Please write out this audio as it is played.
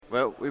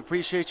Well, we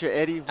appreciate you,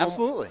 Eddie.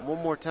 Absolutely.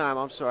 One more time.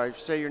 I'm sorry.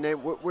 Say your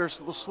name. We're a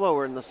little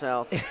slower in the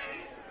South.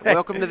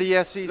 Welcome to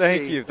the SEC.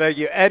 Thank you.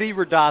 Eddie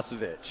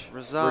Radosevich.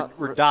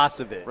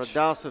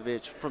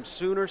 Radosevich from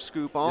Sooner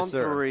Scoop on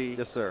 3.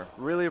 Yes, sir.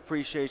 Really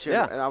appreciate you.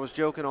 Yeah. And I was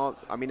joking.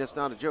 It's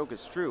not a joke.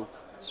 It's true.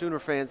 Sooner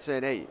fans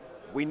said, hey,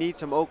 we need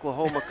some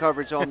Oklahoma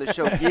coverage on the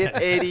show.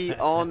 Get Eddie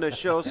on the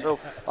show. So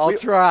I'll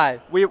try.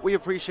 We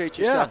appreciate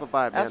you stopping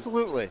by, man.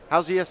 Absolutely.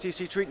 How's the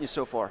SEC treating you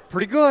so far?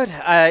 Pretty good.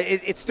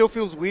 It still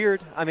feels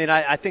weird. I mean,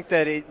 I think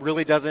that it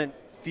really doesn't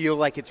feel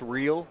like it's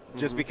real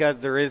just because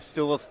there is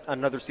still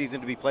another season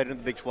to be played in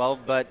the Big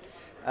 12. But,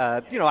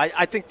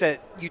 I think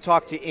that you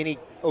talk to any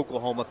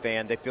Oklahoma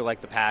fan, they feel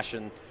like the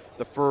passion,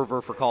 the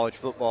fervor for college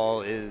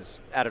football is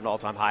at an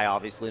all-time high,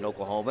 obviously, in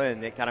Oklahoma,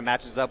 and it kind of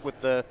matches up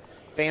with the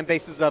fan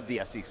bases of the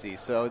SEC.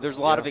 So there's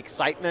a lot of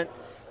excitement,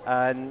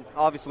 and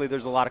obviously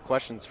there's a lot of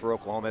questions for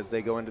Oklahoma as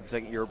they go into the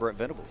second year of Brent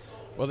Venables.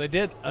 Well, they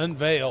did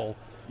unveil,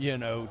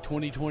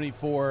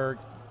 2024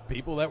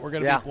 people that were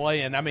going to be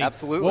playing. I mean,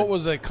 absolutely. What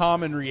was a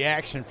common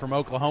reaction from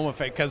Oklahoma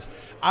fans? Because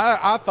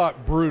I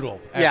thought brutal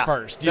at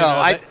first.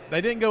 They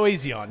didn't go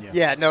easy on you.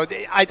 Yeah, no,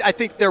 I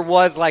think there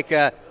was like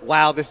a,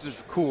 wow, this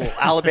is cool.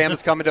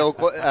 Alabama's coming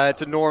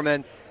to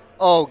Norman.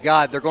 Oh,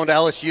 God, they're going to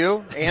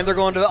LSU, and they're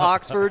going to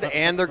Oxford,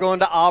 and they're going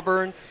to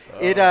Auburn.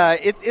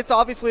 It's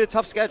obviously a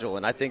tough schedule,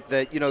 and I think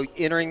that,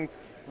 entering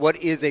what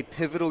is a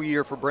pivotal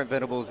year for Brent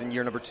Venables in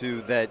year number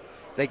 2, that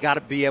they got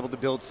to be able to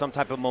build some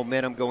type of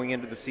momentum going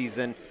into the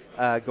season,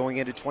 going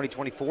into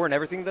 2024, and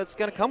everything that's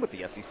going to come with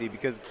the SEC,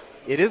 because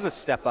it is a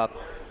step up.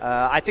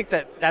 I think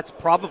that's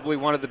probably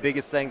one of the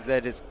biggest things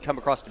that has come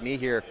across to me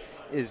here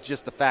is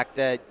just the fact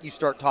that you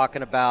start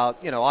talking about,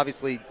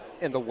 obviously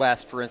in the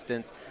West, for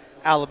instance,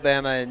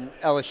 Alabama and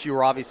LSU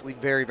are obviously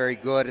very, very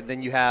good, and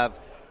then you have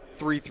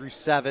 3 through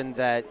 7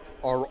 that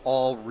are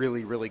all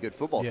really, really good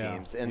football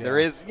teams. And there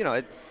is,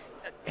 I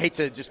hate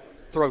to just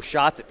throw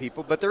shots at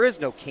people, but there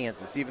is no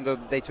Kansas, even though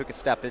they took a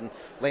step in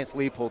Lance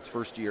Leipold's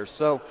first year.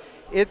 So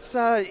it's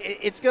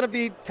going to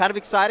be kind of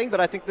exciting,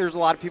 but I think there's a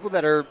lot of people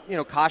that are,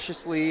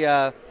 cautiously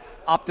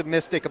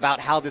optimistic about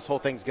how this whole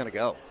thing's going to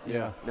go.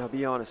 Yeah. Now,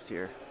 be honest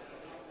here.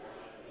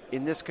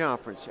 In this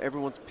conference,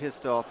 everyone's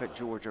pissed off at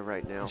Georgia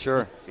right now.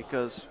 Sure.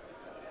 Because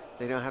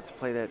they don't have to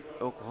play that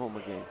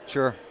Oklahoma game.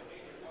 Sure.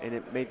 And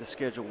it made the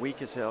schedule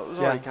weak as hell. It was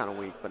already kind of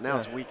weak, but now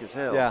it's weak as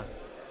hell. Yeah.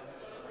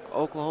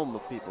 Oklahoma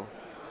people,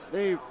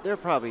 they're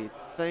probably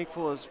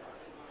thankful as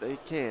they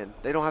can.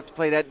 They don't have to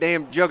play that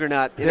damn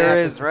juggernaut in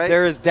Athens, right?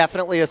 There is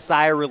definitely a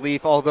sigh of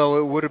relief, although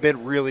it would have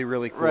been really,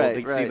 really cool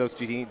to see those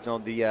two teams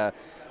on the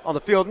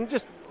field. And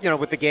just,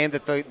 with the game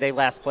that they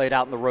last played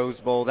out in the Rose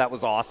Bowl, that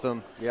was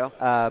awesome. Yeah.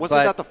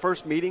 Wasn't that the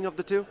first meeting of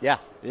the two? Yeah.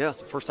 Yeah.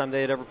 It's the first time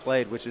they had ever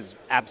played, which is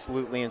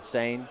absolutely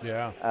insane.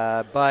 Yeah.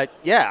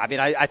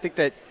 I think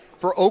that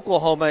for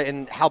Oklahoma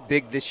and how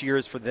big this year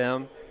is for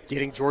them,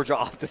 getting Georgia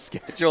off the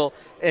schedule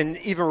and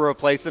even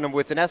replacing them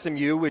with an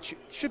SMU, which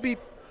should be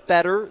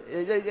better.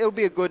 It'll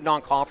be a good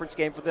non-conference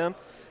game for them.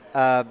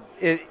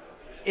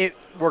 It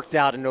worked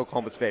out in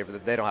Oklahoma's favor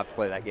that they don't have to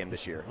play that game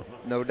this year.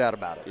 No doubt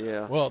about it.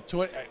 Yeah. Well,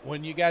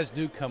 when you guys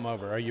do come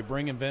over, are you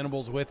bringing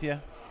Venables with you?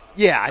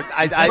 Yeah,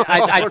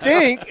 I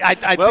think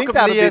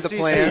that'll be the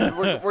plan.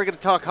 We're going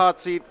to talk hot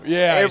seat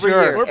every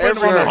year. We're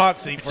putting him on the hot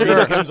seat for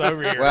he comes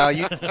over here. Well,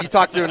 you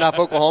talk to enough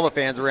Oklahoma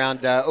fans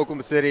around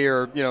Oklahoma City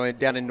or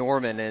down in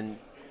Norman, and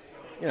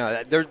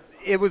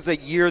it was a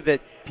year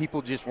that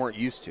people just weren't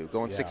used to,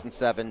 going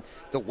 6-7.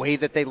 The way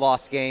that they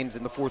lost games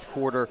in the fourth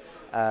quarter,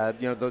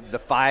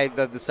 the 5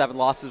 of the 7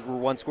 losses were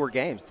one-score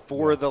games.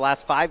 4 of the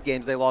last 5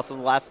 games they lost on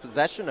the last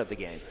possession of the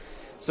game.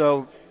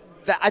 So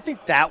I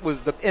think that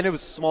was and it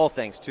was small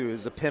things too. It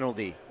was a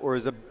penalty, or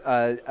it was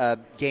a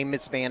game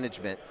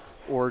mismanagement,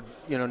 or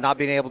not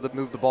being able to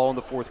move the ball in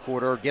the fourth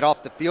quarter or get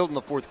off the field in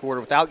the fourth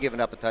quarter without giving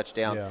up a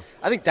touchdown. Yeah.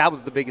 I think that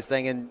was the biggest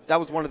thing, and that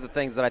was one of the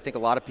things that I think a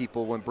lot of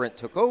people, when Brent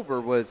took over,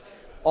 was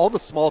all the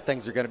small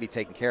things are going to be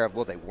taken care of.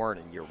 Well, they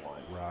weren't in year 1,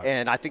 right.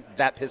 And I think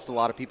that pissed a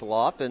lot of people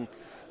off. And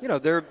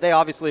they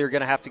obviously are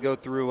going to have to go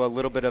through a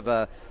little bit of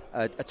a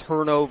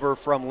turnover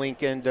from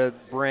Lincoln to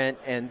Brent,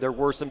 and there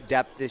were some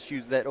depth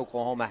issues that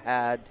Oklahoma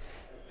had.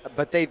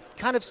 But they've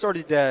kind of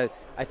started to,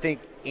 I think,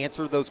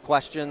 answer those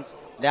questions.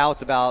 Now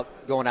it's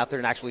about going out there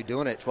and actually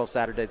doing it 12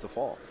 Saturdays of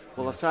fall.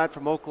 Well, aside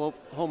from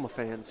Oklahoma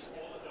fans,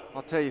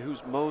 I'll tell you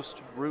who's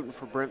most rooting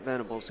for Brent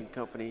Venables and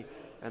company,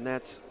 and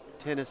that's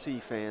Tennessee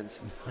fans.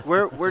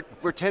 We're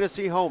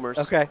Tennessee homers.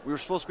 Okay. We were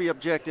supposed to be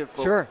objective,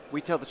 but we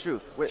tell the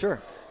truth.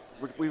 Sure.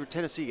 We were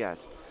Tennessee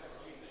guys.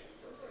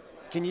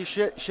 Can you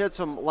shed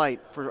some light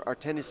for our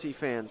Tennessee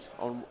fans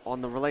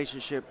on the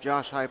relationship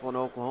Josh Heupel and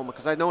Oklahoma?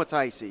 Because I know it's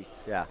icy.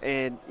 Yeah.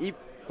 And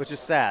which is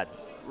sad.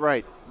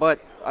 Right. But,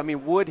 I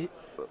mean, would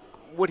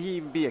he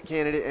even be a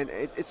candidate? And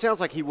it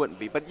sounds like he wouldn't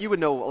be, but you would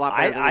know a lot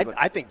better than me.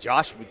 I think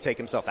Josh would take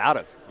himself out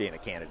of being a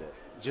candidate,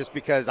 just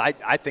because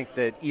I think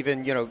that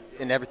even,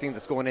 in everything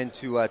that's going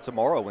into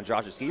tomorrow when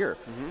Josh is here,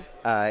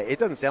 it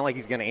doesn't sound like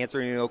he's going to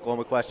answer any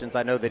Oklahoma questions.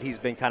 I know that he's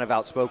been kind of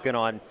outspoken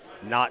on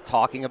not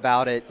talking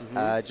about it.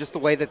 Just the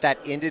way that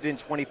ended in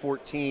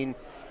 2014,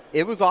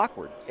 it was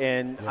awkward.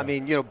 And, I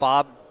mean,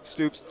 Bob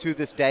Stoops to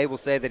this day will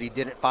say that he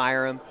didn't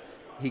fire him.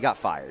 He got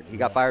fired. He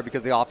got fired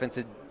because the offense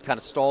had kind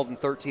of stalled in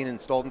 13 and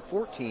stalled in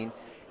 14.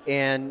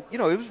 And, it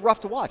was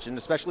rough to watch, and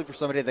especially for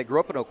somebody that grew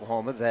up in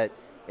Oklahoma that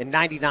in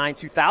 99,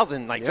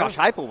 2000, Josh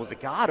Heupel was a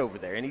god over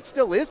there, and he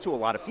still is to a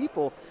lot of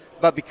people.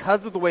 But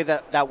because of the way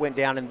that went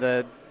down and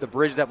the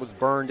bridge that was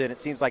burned, and it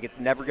seems like it's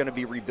never going to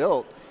be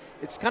rebuilt,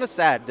 it's kind of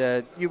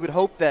sad. You would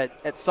hope that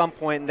at some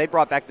point, and they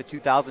brought back the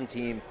 2000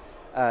 team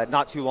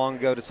not too long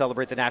ago to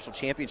celebrate the national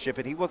championship,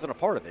 and he wasn't a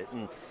part of it.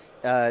 And,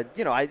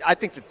 I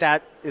think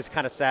that is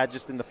kind of sad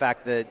just in the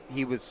fact that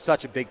he was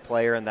such a big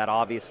player in that,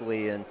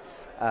 obviously. And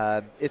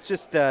it's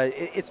just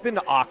it's been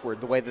awkward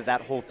the way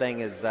that whole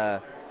thing is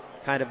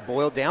kind of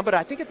boiled down. But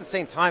I think at the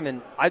same time,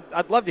 and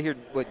I'd love to hear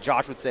what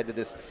Josh would say to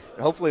this,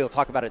 and hopefully he'll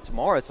talk about it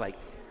tomorrow. It's like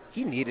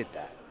he needed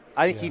that.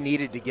 I think he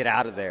needed to get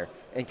out of there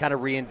and kind of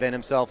reinvent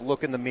himself,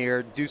 look in the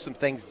mirror, do some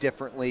things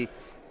differently.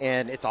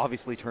 And it's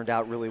obviously turned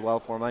out really well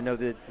for him. I know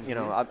that,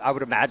 I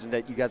would imagine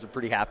that you guys are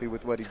pretty happy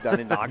with what he's done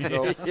in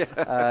Knoxville.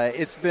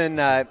 It's been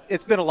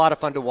a lot of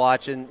fun to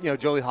watch. And,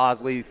 Joey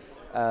Hosley,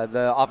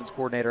 the offense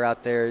coordinator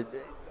out there,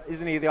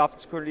 isn't he the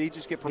offense coordinator? Did he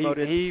just get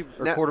promoted?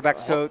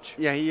 Quarterbacks coach?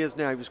 Yeah, he is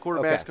now. He was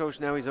quarterbacks coach.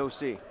 Now he's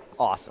OC.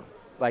 Awesome.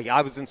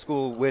 I was in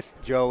school with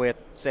Joey at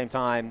the same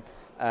time.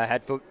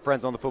 Had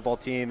friends on the football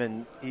team.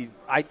 And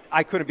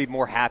I couldn't be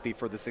more happy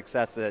for the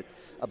success that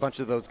a bunch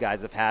of those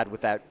guys have had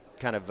with that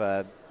kind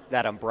of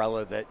that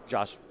umbrella that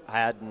Josh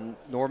had in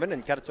Norman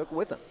and kind of took it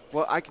with him.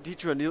 Well, I can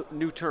teach you a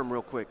new term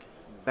real quick.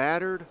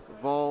 Battered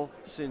Vol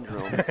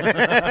syndrome. And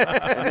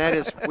that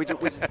is, we're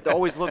just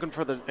always looking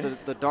for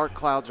the dark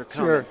clouds are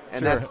coming.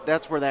 And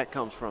that's where that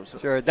comes from. So.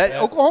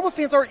 Oklahoma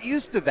fans aren't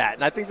used to that.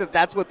 And I think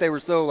that's what they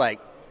were so,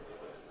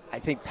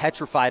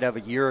 petrified of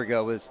a year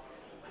ago was,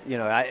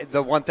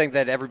 the one thing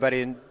that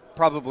everybody, and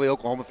probably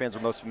Oklahoma fans are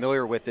most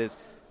familiar with is,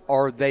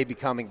 are they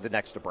becoming the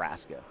next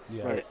Nebraska?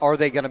 Yeah. Right. Are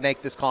they going to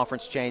make this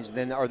conference change? And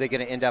then are they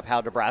going to end up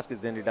how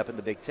Nebraska's ended up in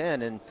the Big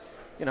Ten? And,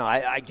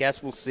 I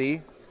guess we'll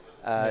see.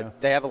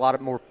 They have a lot of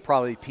more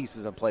probably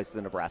pieces in place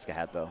than Nebraska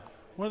had, though.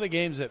 One of the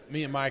games that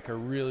me and Mike are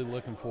really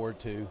looking forward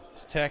to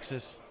is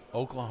Texas,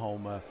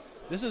 Oklahoma.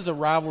 This is a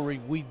rivalry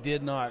we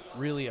did not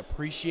really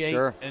appreciate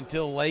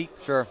until late.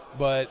 Sure.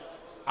 But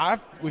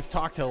we've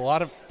talked to a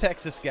lot of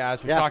Texas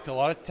guys. We've talked to a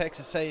lot of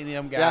Texas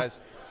A&M guys.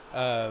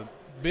 Yeah.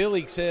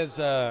 Billy says,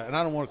 and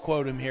I don't want to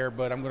quote him here,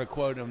 but I'm going to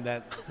quote him,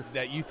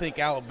 that you think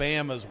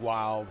Alabama's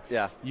wild.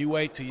 Yeah. You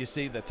wait till you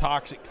see the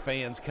toxic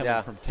fans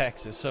coming from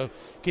Texas. So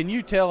can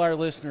you tell our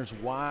listeners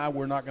why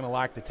we're not going to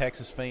like the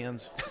Texas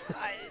fans?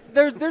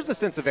 There's a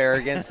sense of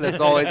arrogance that's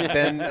always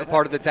been a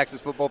part of the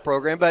Texas football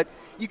program, but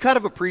you kind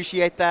of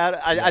appreciate that.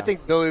 I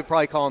think Billy would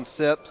probably call them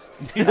sips.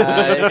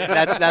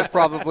 That's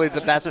probably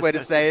the best way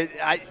to say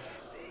it.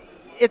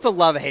 It's a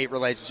love-hate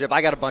relationship.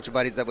 I got a bunch of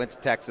buddies that went to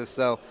Texas,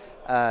 so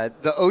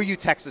the OU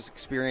Texas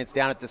experience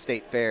down at the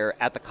State Fair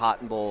at the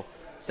Cotton Bowl,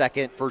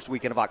 first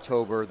weekend of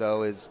October,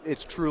 though,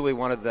 it's truly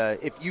one of the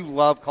 – if you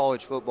love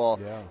college football,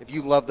 if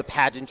you love the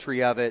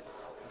pageantry of it,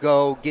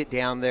 go get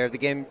down there. The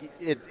game,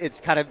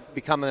 it's kind of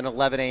become an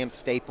 11 a.m.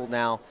 staple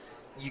now.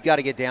 You got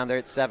to get down there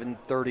at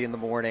 7:30 in the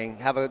morning,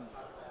 have a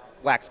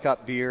wax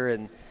cup beer,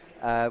 and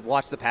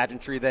watch the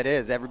pageantry that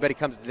is. Everybody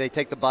comes. They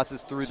take the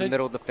buses through the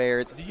middle of the fair.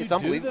 It's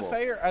unbelievable. Do the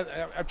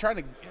fair? I'm trying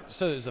to.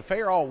 So is the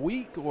fair all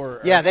week or?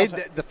 Yeah,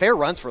 the fair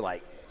runs for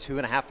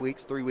 2.5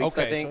 weeks, 3 weeks,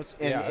 I think,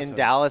 in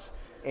Dallas.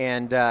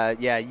 And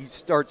you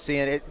start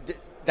seeing it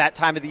that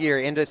time of the year,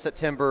 end of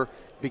September,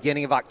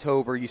 beginning of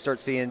October. You start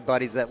seeing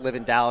buddies that live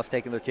in Dallas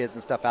taking their kids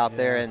and stuff out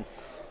there and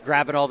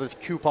grabbing all those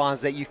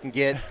coupons that you can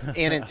get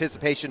in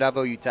anticipation of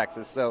OU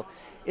Texas. So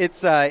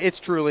it's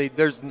truly,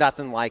 there's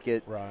nothing like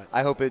it. Right.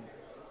 I hope it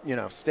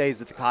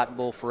stays at the Cotton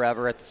Bowl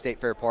forever at the State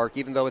Fair Park,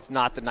 even though it's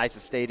not the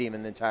nicest stadium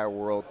in the entire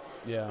world.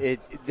 Yeah.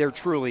 There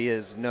truly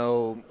is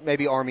no,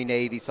 maybe Army,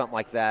 Navy, something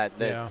like that.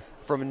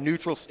 From a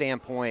neutral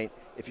standpoint,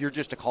 if you're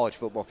just a college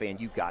football fan,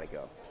 you've got to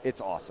go.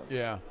 It's awesome.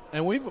 Yeah.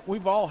 And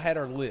we've all had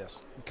our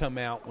list come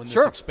out when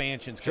this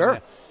expansion's coming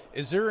out.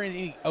 Is there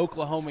any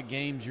Oklahoma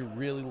games you're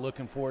really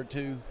looking forward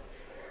to?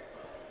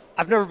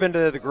 I've never been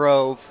to the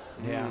Grove,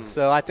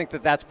 so I think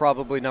that's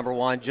probably number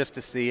one, just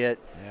to see it.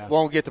 Yeah.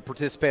 Won't get to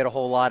participate a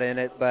whole lot in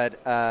it, but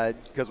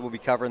because we'll be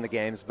covering the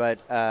games. But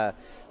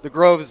the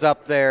Grove is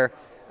up there.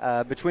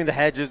 Between the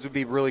Hedges would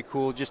be really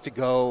cool just to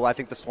go. I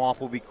think the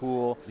Swamp will be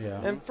cool.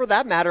 Yeah. And for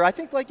that matter, I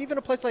think even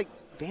a place like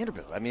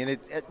Vanderbilt. I mean,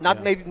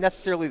 not maybe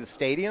necessarily the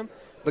stadium,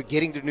 but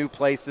getting to new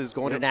places,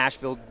 going to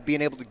Nashville,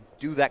 being able to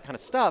do that kind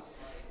of stuff.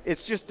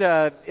 It's just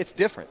it's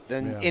different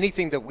than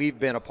anything that we've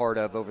been a part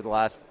of over the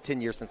last 10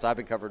 years since I've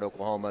been covering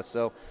Oklahoma.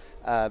 So,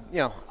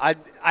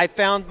 I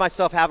found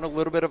myself having a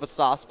little bit of a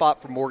soft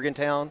spot for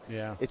Morgantown.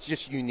 Yeah. It's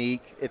just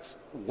unique. It's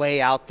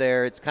way out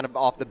there. It's kind of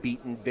off the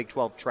beaten Big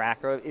 12 track,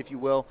 if you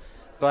will.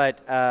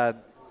 But,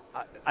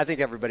 I think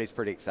everybody's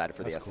pretty excited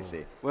for the SEC.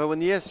 Cool. Well, when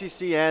the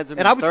SEC adds them,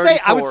 and I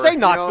would say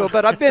Knoxville,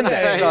 but I've been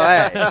there. So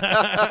hey,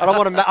 I don't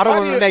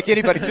want to make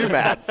anybody too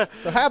mad.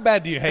 So how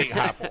bad do you hate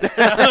Heupel?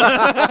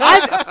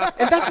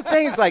 And that's the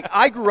thing. Is like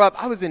I grew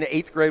up. I was in the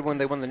 8th grade when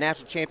they won the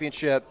national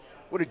championship.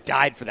 Would have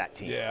died for that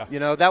team.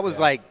 Yeah. That was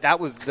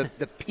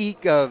the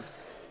peak of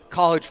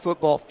college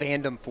football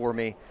fandom for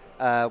me.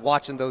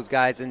 Watching those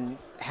guys and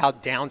how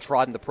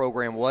downtrodden the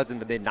program was in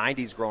the mid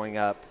 '90s growing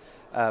up.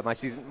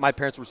 My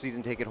parents were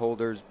season ticket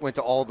holders, went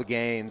to all the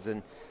games,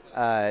 and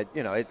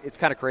it's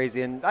kind of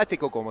crazy. And I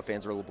think Oklahoma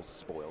fans are a little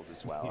spoiled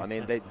as well. I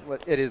mean,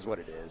 it is what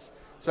it is,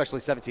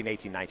 especially 17,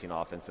 18, 19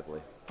 offensively.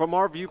 From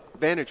our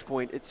vantage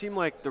point, it seemed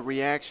like the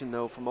reaction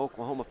though from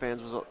Oklahoma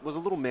fans was a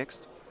little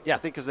mixed. Yeah, I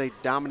think because they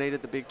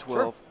dominated the Big 12.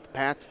 Sure. The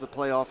path to the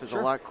playoff is a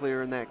lot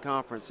clearer in that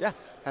conference. Yeah,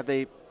 have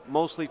they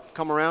mostly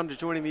come around to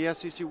joining the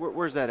SEC?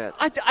 Where's that at?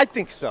 I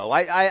think so.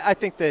 I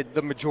think that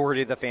the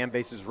majority of the fan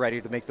base is ready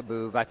to make the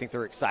move. I think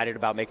they're excited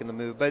about making the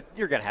move, but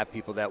you're going to have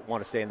people that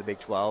want to stay in the Big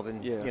 12,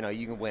 and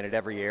you can win it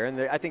every year. And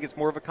I think it's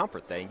more of a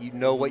comfort thing. You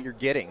know what you're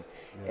getting,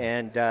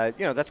 and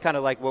that's kind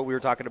of like what we were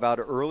talking about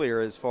earlier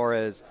as far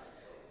as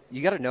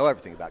you got to know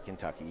everything about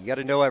Kentucky. You got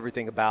to know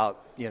everything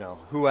about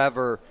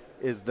whoever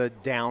is the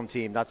down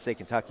team. Not to say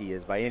Kentucky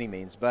is by any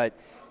means, but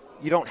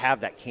you don't have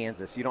that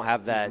Kansas. You don't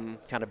have that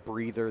kind of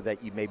breather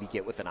that you maybe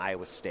get with an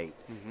Iowa State.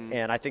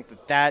 And I think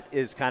that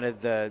is kind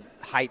of the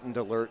heightened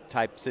alert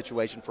type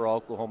situation for all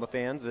Oklahoma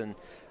fans. And,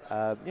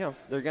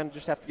 they're going to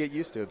just have to get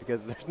used to it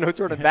because there's no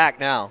turning back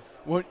now.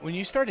 When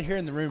you started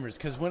hearing the rumors,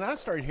 because when I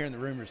started hearing the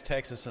rumors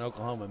Texas and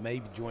Oklahoma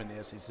maybe join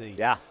the SEC,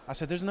 I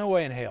said there's no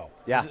way in hell.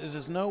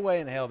 There's no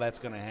way in hell that's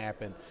going to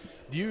happen.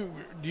 Do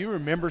you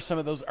remember some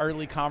of those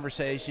early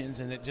conversations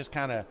and it just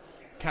kind of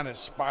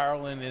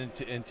spiraling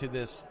into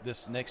this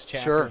next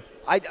chapter? Sure.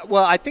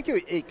 I think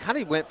it kind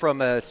of went from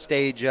a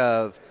stage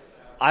of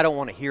I don't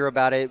want to hear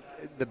about it.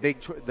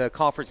 The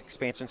conference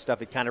expansion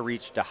stuff, it kind of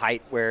reached a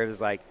height where it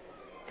was like,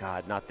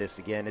 God, not this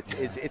again.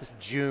 It's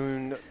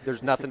June.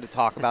 There's nothing to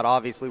talk about.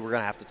 Obviously, we're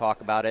going to have to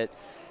talk about it.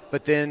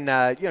 But then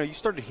you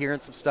started hearing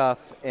some stuff,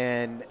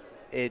 and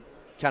it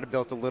kind of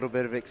built a little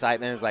bit of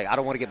excitement. It was like I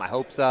don't want to get my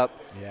hopes up.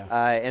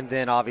 And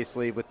then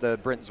obviously with the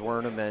Brent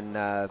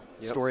Zwerneman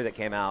story that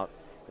came out.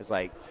 It's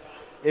like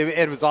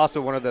it was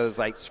also one of those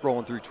like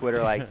scrolling through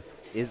Twitter like,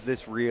 is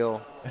this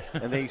real?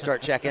 And then you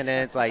start checking and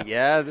it's like,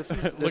 this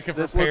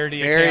looks very,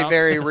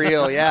 very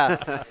real.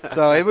 Yeah.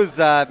 So it was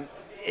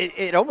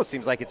it almost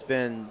seems like it's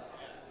been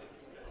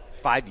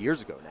 5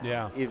 years ago now.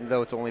 Yeah. Even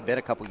though it's only been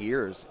a couple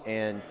years.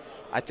 And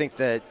I think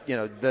that,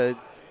 the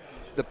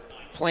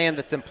plan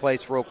that's in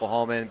place for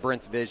Oklahoma and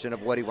Brent's vision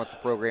of what he wants the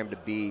program to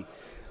be,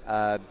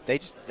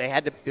 they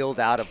had to build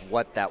out of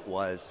what that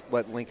was,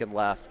 what Lincoln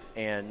left.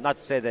 And not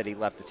to say that he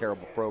left a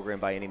terrible program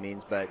by any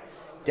means, but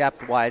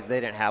depth-wise, they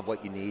didn't have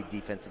what you need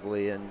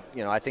defensively. And,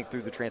 I think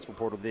through the transfer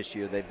portal this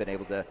year, they've been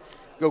able to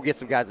go get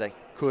some guys that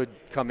could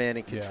come in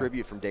and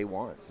contribute from day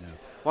one. Yeah.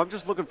 Well, I'm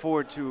just looking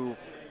forward to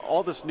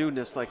all this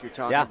newness like you're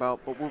talking about,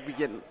 but we'll be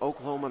getting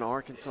Oklahoma and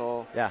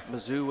Arkansas,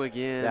 Mizzou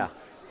again,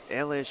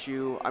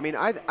 LSU. I mean,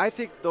 I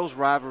think those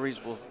rivalries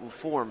will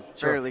form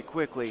fairly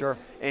quickly. Sure.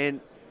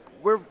 And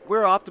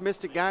we're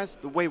optimistic, guys.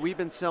 The way we've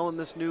been selling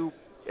this new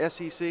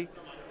SEC,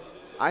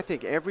 I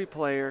think every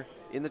player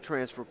in the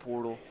transfer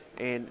portal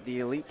and the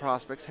elite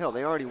prospects, hell,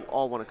 they already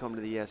all want to come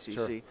to the SEC.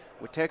 Sure.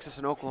 With Texas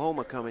and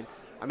Oklahoma coming,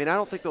 I mean, I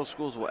don't think those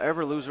schools will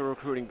ever lose a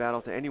recruiting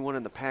battle to anyone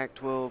in the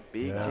Pac-12,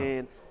 Big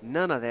Ten,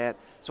 none of that.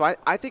 So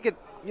I think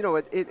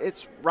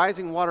it's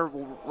rising water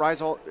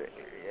will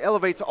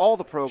elevates all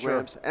the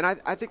programs, and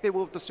I think they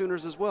will with the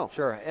Sooners as well.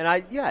 Sure, and I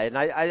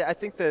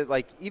think that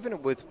like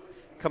even with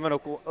coming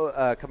off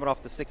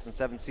the 6th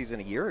and 7th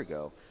season a year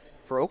ago,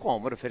 for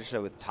Oklahoma to finish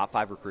with a top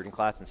 5 recruiting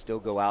class and still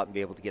go out and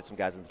be able to get some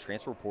guys in the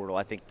transfer portal,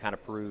 I think kind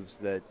of proves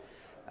that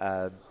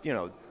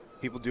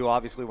people do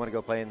obviously want to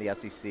go play in the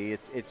SEC.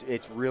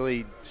 It's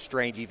really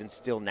strange even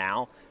still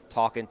now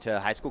talking to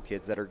high school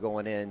kids that are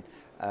going in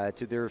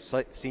to their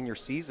senior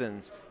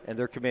seasons and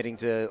they're committing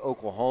to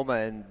Oklahoma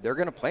and they're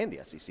going to play in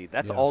the SEC.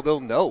 That's all they'll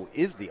know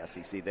is the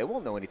SEC. They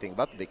won't know anything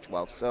about the Big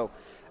 12. So,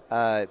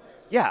 I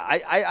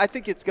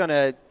think it's going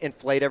to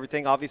inflate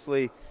everything.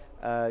 Obviously,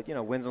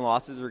 wins and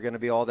losses are going to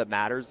be all that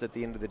matters at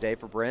the end of the day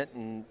for Brent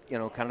and,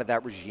 kind of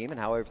that regime and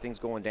how everything's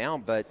going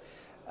down. But,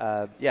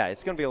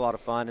 it's going to be a lot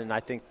of fun. And I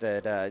think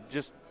that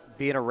just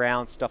being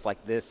around stuff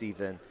like this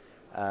even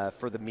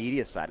for the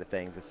media side of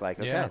things, it's like,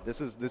 okay, this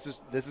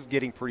is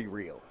getting pretty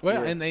real.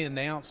 Well, and they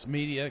announced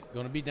media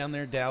going to be down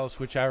there in Dallas,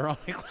 which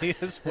ironically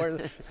is where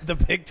the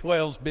Big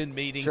 12's been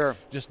meeting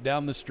just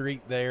down the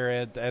street there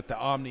at the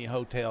Omni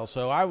Hotel.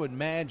 So I would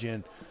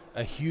imagine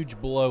a huge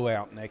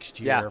blowout next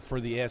year for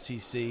the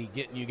SEC,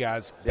 getting you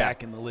guys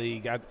back in the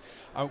league.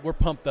 We're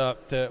pumped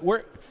up to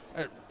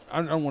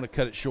I don't want to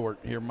cut it short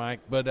here, Mike,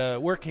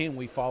 but where can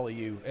we follow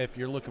you if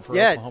you're looking for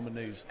Oklahoma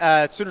news?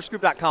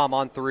 Soonerscoop.com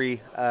on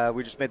 3.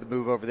 We just made the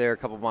move over there a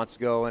couple months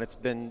ago, and it's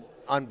been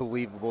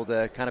unbelievable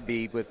to kind of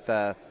be with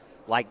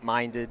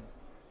like-minded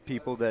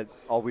people that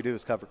all we do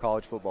is cover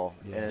college football.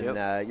 Yeah.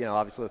 And,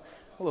 obviously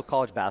little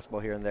college basketball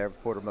here and there,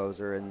 Porter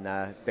Moser,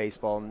 and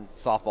baseball and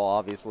softball,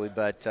 obviously.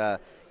 But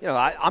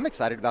I'm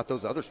excited about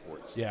those other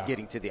sports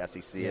getting to the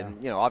SEC,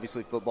 and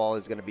obviously football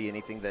is going to be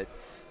anything that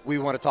we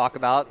want to talk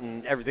about,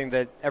 and everything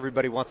that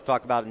everybody wants to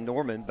talk about in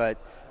Norman. But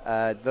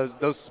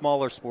those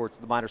smaller sports,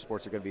 the minor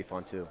sports, are going to be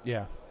fun too.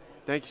 Yeah.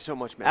 Thank you so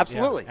much, man.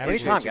 Absolutely. Yeah,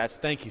 Anytime, guys.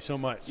 Thank you so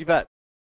much. You bet.